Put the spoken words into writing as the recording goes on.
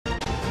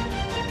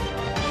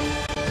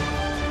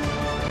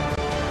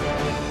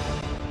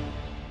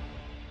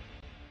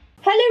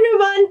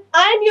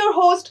I'm your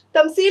host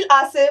Tamseel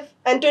Asif,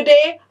 and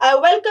today I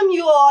welcome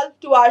you all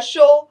to our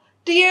show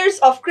Tears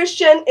of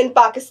Christian in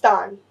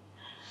Pakistan.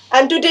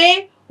 And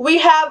today we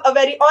have a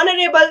very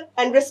honorable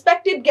and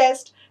respected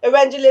guest,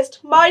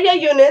 Evangelist Maria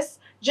Yunus,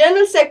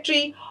 General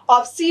Secretary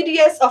of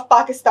CDS of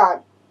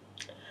Pakistan.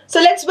 So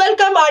let's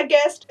welcome our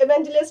guest,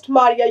 Evangelist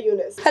Maria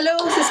Yunus.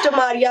 Hello, Sister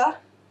Maria.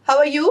 How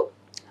are you?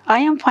 I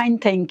am fine,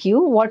 thank you.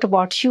 What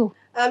about you?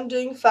 I'm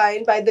doing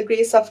fine by the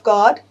grace of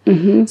God.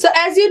 So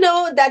as you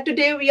know that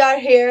today we are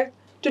here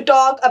to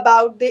talk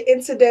about the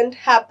incident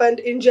happened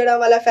in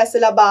Jarawala,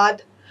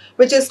 Faisalabad,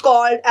 which is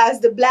called as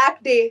the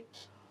Black Day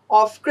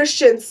of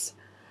Christians.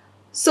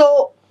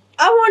 So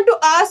I want to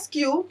ask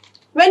you,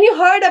 when you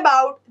heard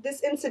about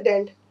this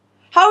incident,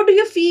 how do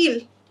you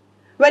feel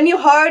when you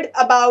heard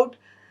about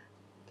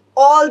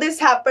all this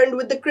happened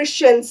with the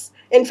Christians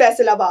in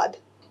Faisalabad?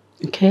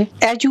 Okay.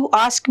 As you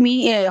ask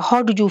me,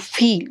 how do you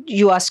feel?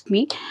 You ask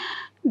me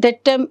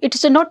that it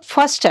is not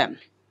first time.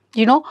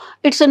 You know,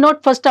 it's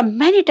not first time.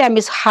 Many times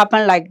it's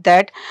happened like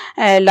that,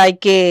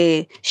 like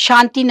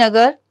Shanti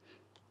Nagar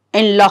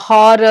in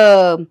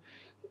Lahore,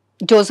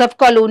 Joseph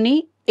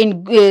Colony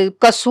in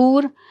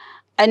Kasur,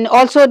 and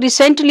also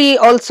recently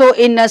also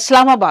in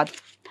Islamabad.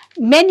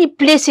 Many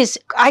places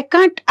I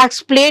can't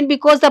explain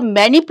because the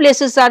many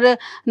places are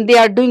they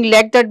are doing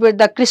like that with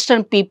the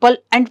Christian people.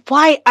 And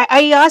why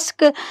I ask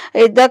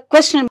the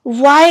question,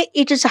 why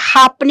it is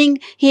happening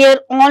here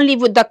only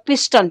with the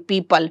Christian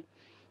people?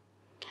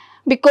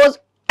 Because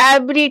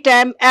every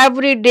time,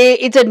 every day,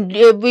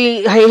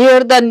 we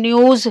hear the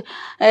news.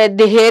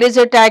 The here is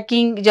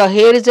attacking, the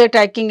here is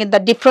attacking in the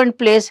different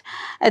place.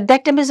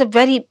 That time is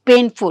very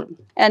painful.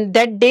 And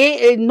that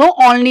day, not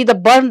only the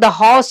burn the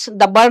house,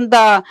 the burn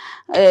the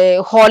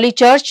holy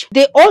church,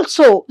 they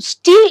also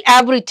steal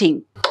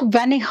everything.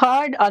 When I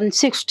heard on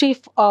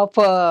 60th of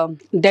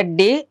that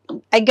day,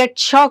 I get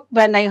shocked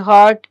when I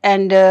heard,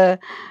 and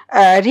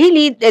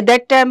really at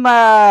that time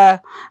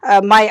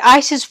my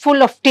eyes is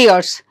full of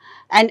tears.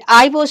 And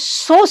I was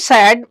so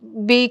sad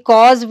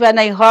because when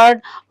I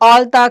heard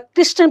all the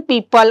Christian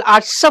people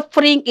are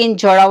suffering in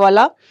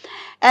Jarawala,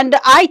 and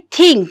I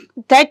think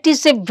that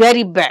is a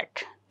very bad.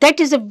 That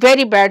is a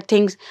very bad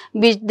thing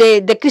which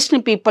the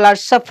Christian people are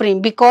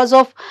suffering because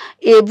of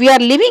we are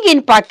living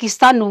in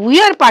Pakistan, we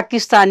are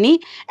Pakistani,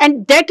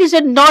 and that is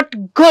a not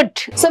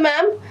good. So,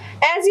 ma'am,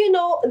 as you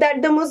know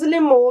that the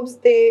Muslim mobs,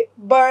 they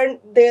burned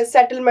the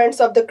settlements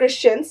of the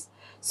Christians.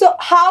 So,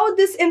 how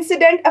this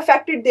incident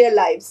affected their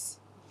lives?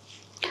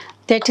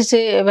 That is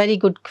a very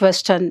good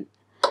question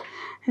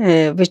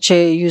which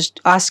you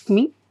ask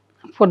me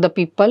for the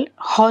people,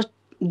 how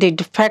they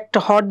affect,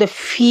 how they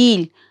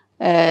feel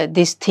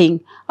this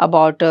thing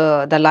about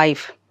the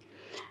life.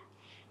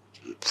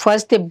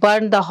 First they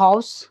burn the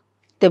house,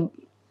 they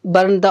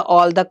burn the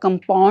all the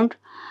compound,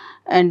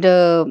 and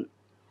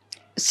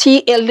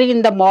see early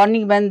in the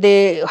morning when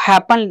they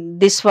happen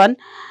this one,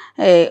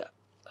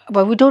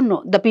 but we don't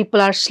know. The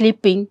people are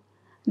sleeping,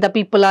 the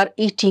people are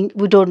eating.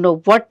 We don't know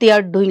what they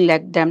are doing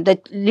like them. The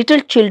little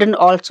children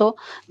also,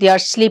 they are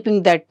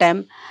sleeping that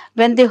time.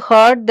 When they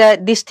heard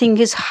that this thing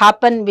is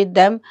happen with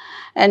them,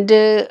 and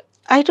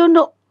I don't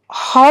know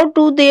how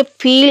do they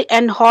feel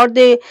and how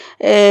they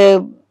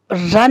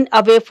run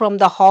away from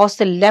the house.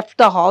 They left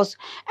the house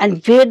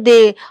and where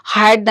they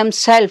hide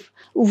themselves.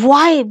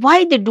 Why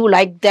they do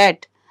like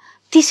that?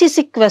 This is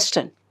a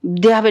question.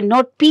 They have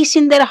not peace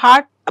in their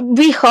heart.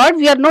 We heard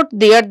we are not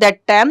there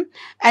that time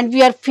and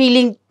we are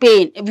feeling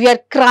pain. We are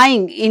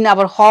crying in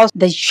our house.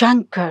 The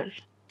young girl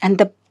and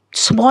the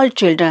small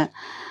children,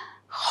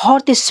 how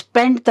they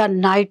spend the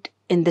night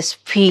in this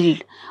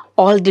field,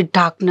 all the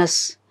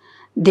darkness,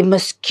 the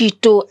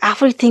mosquito,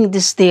 everything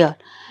is there.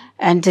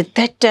 And at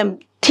that time,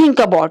 think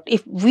about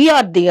if we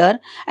are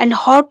there and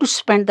how to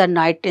spend the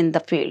night in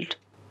the field.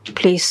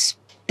 Please,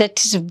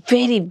 that is a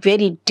very,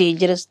 very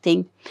dangerous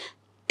thing.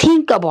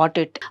 Think about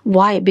it.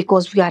 Why?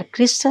 Because we are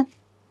Christian.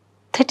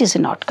 That is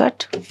not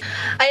good.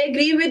 I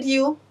agree with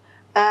you,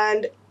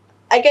 and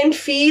I can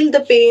feel the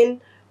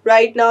pain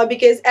right now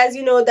because, as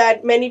you know,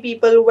 that many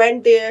people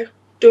went there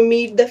to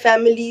meet the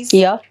families.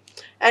 Yeah.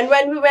 And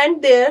when we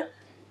went there,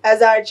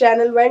 as our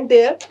channel went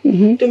there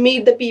to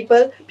meet the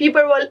people,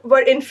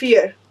 were in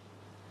fear.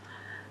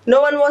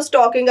 No one was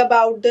talking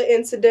about the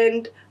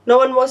incident. No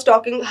one was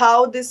talking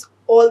how this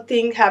whole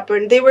thing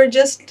happened. They were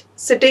just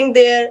sitting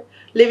there,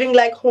 living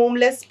like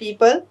homeless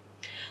people.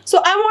 So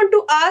I want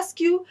to ask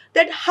you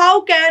that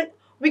how can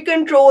we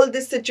control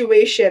this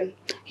situation?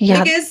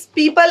 Yeah. Because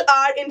people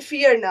are in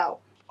fear now.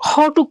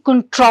 How to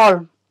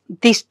control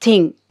this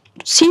thing?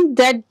 Since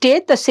that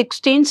day, the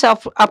 16th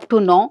of up to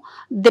now,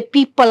 the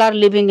people are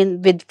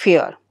living with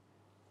fear.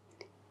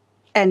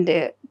 And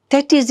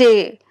that is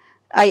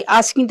I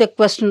asking the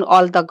question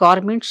all the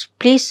governments,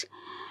 please,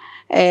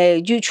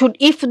 you should,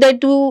 if they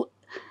do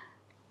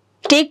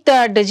take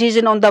the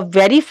decision on the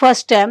very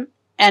first time,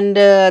 and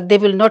they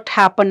will not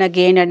happen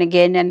again and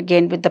again and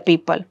again with the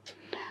people.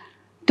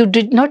 To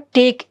did not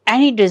take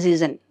any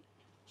decision.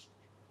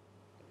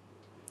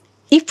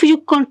 If you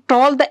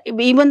control the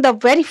even the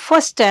very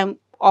first time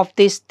of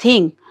this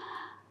thing,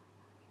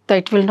 that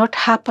it will not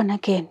happen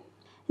again.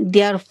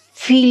 They are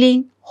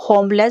feeling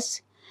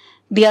homeless.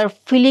 They are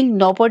feeling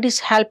nobody's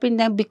helping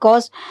them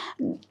because,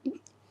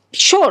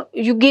 sure,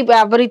 you give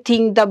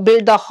everything, the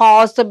build the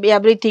house,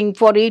 everything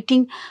for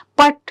eating,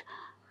 but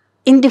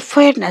in the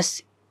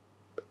fairness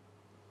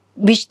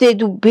which they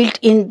do build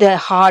in their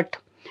heart,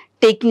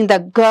 taking the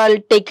girl,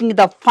 taking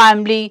the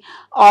family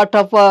out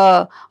of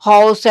a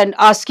house and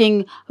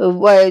asking,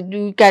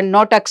 you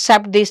cannot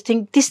accept this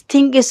thing. This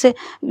thing is,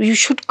 you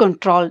should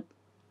control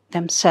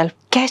themselves.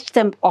 Catch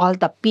them, all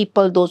the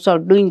people, those who are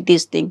doing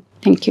this thing.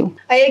 Thank you.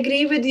 I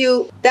agree with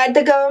you that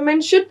the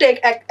government should take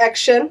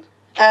action,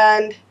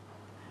 and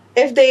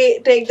if they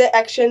take the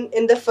action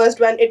in the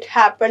first, when it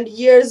happened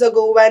years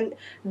ago, when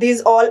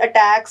these all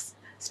attacks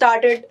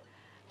started,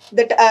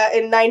 that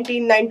in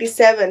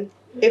 1997,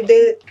 if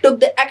they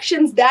took the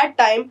actions that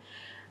time,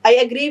 I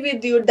agree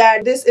with you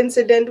that this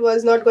incident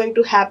was not going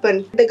to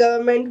happen. The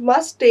government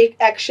must take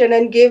action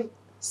and give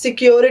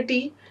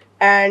security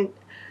and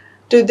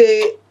to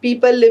the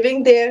people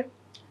living there,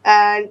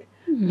 and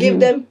give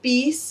them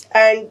peace,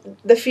 and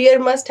the fear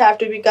must have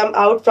to become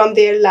out from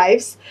their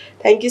lives.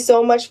 Thank you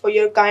so much for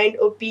your kind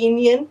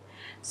opinion.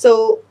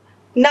 So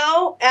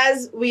now,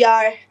 as we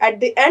are at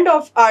the end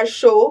of our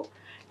show,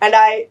 and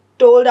I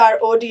told our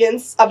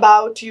audience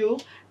about you,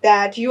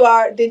 that you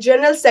are the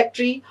General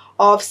Secretary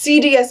of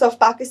CDS of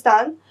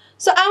Pakistan.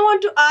 So I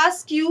want to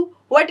ask you,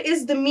 what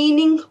is the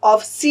meaning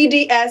of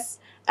CDS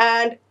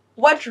and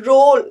what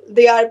role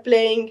they are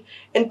playing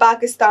in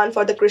Pakistan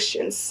for the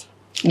Christians?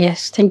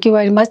 Yes, thank you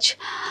very much.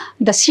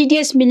 The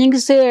CDS meaning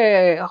is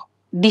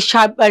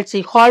disciple,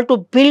 how to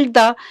build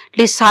the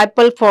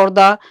disciple for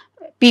the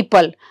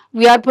people.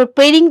 We are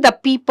preparing the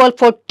people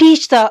for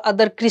teach the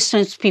other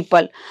Christians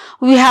people.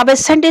 We have a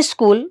Sunday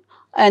school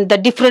and the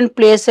different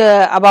place,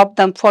 about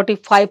them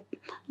 45,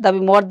 the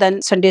more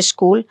than Sunday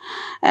school,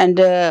 and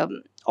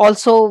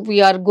also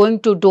we are going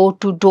to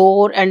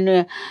door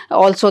and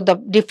also the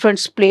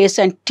different place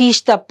and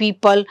teach the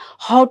people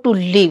how to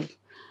live,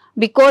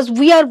 because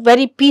we are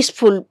very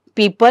peaceful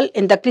people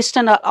in the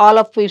Christian, all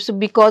of us,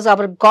 because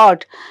our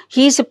God,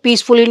 He is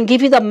peaceful and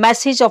give you the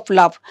message of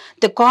love.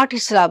 The God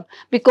is love,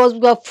 because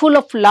we are full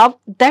of love.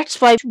 That's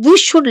why we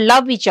should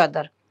love each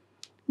other.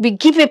 We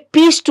give a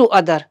peace to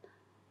other.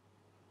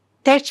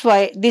 That's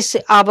why this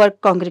our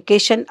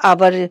congregation,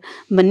 our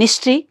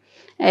ministry,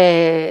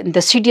 the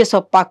CDS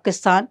of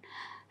Pakistan,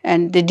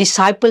 and the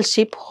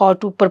discipleship, how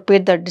to prepare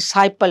the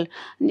disciple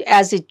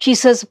as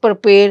Jesus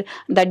prepared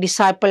the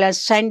disciple and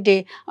sent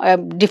a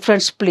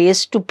different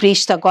place to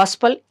preach the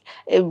gospel,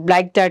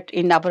 like that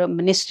in our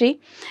ministry.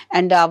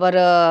 And our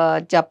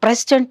the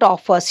president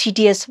of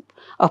CDS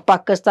of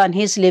Pakistan,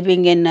 he is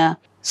living in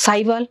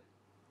Saiwal.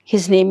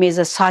 His name is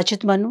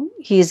Sajid Manu.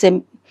 He is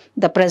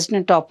the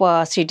president of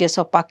CDS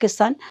of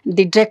Pakistan,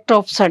 the director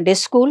of Sunday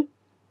school.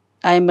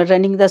 I am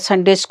running the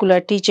Sunday school,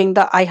 teaching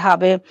the, I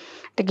have a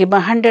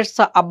hundreds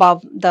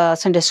above the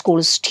Sunday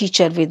school's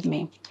teacher with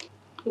me.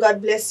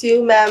 God bless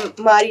you, Ma'am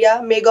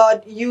Maria. May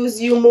God use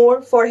you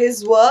more for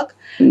His work.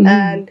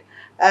 And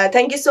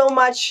thank you so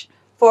much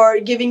for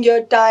giving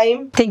your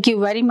time. Thank you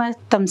very much,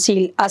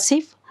 Tamseel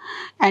Asif.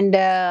 And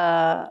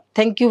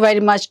thank you very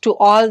much to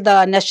all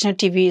the National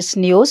TV's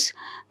news.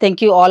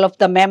 Thank you all of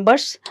the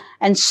members.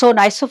 And so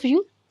nice of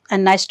you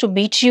and nice to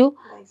meet you.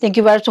 Thank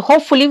you very much.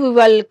 Hopefully we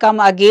will come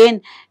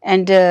again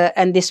and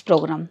this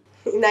program.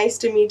 Nice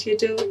to meet you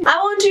too. I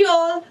want you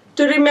all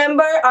to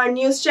remember our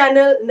news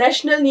channel,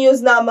 National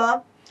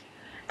Newsnama,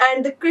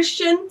 and the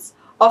Christians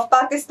of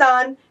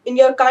Pakistan in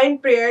your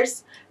kind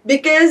prayers,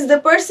 because the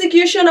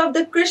persecution of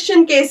the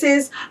Christian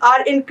cases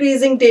are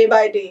increasing day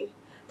by day.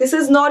 This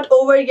is not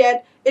over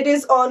yet. It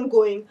is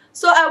ongoing.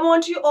 So I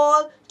want you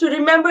all to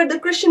remember the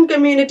Christian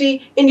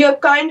community in your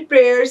kind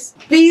prayers.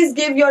 Please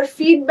give your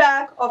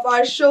feedback of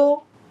our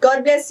show.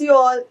 God bless you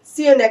all.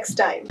 See you next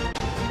time.